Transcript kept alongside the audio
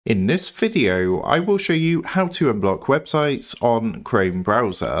In this video, I will show you how to unblock websites on Chrome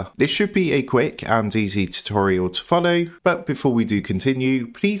browser. This should be a quick and easy tutorial to follow, but before we do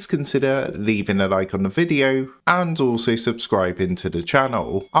continue, please consider leaving a like on the video and also subscribing to the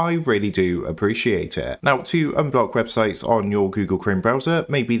channel. I really do appreciate it. Now, to unblock websites on your Google Chrome browser,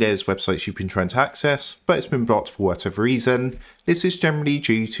 maybe there's websites you've been trying to access, but it's been blocked for whatever reason. This is generally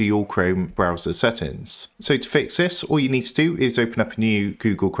due to your Chrome browser settings. So to fix this, all you need to do is open up a new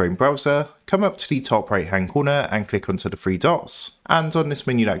Google Chrome browser, come up to the top right hand corner and click onto the three dots. And on this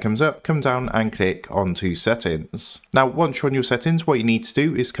menu that comes up, come down and click onto settings. Now, once you're on your settings, what you need to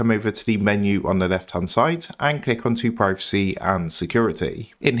do is come over to the menu on the left hand side and click onto privacy and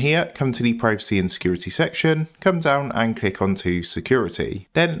security. In here, come to the privacy and security section, come down and click onto security.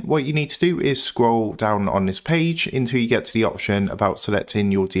 Then what you need to do is scroll down on this page until you get to the option about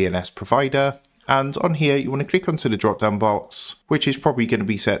selecting your DNS provider. And on here, you want to click onto the drop down box, which is probably going to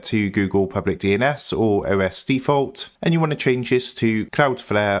be set to Google Public DNS or OS default. And you want to change this to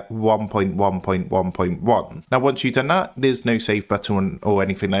Cloudflare 1.1.1.1. Now, once you've done that, there's no save button or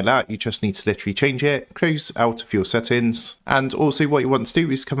anything like that. You just need to literally change it, close out of your settings. And also what you want to do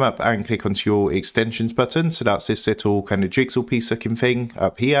is come up and click onto your extensions button. So that's this little kind of jigsaw piece looking thing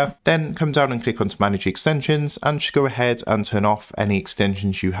up here. Then come down and click onto manage extensions and just go ahead and turn off any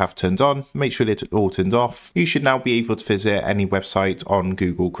extensions you have turned on. Make sure it's all turned off. You should now be able to visit any website on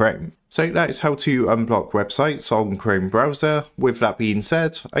Google Chrome. So that is how to unblock websites on Chrome browser. With that being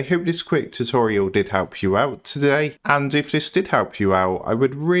said, I hope this quick tutorial did help you out today. And if this did help you out, I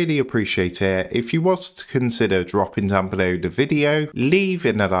would really appreciate it if you was to consider dropping down below the video,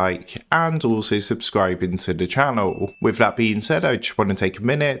 leaving a like, and also subscribing to the channel. With that being said, I just want to take a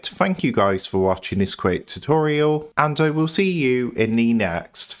minute to thank you guys for watching this quick tutorial, and I will see you in the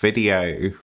next video.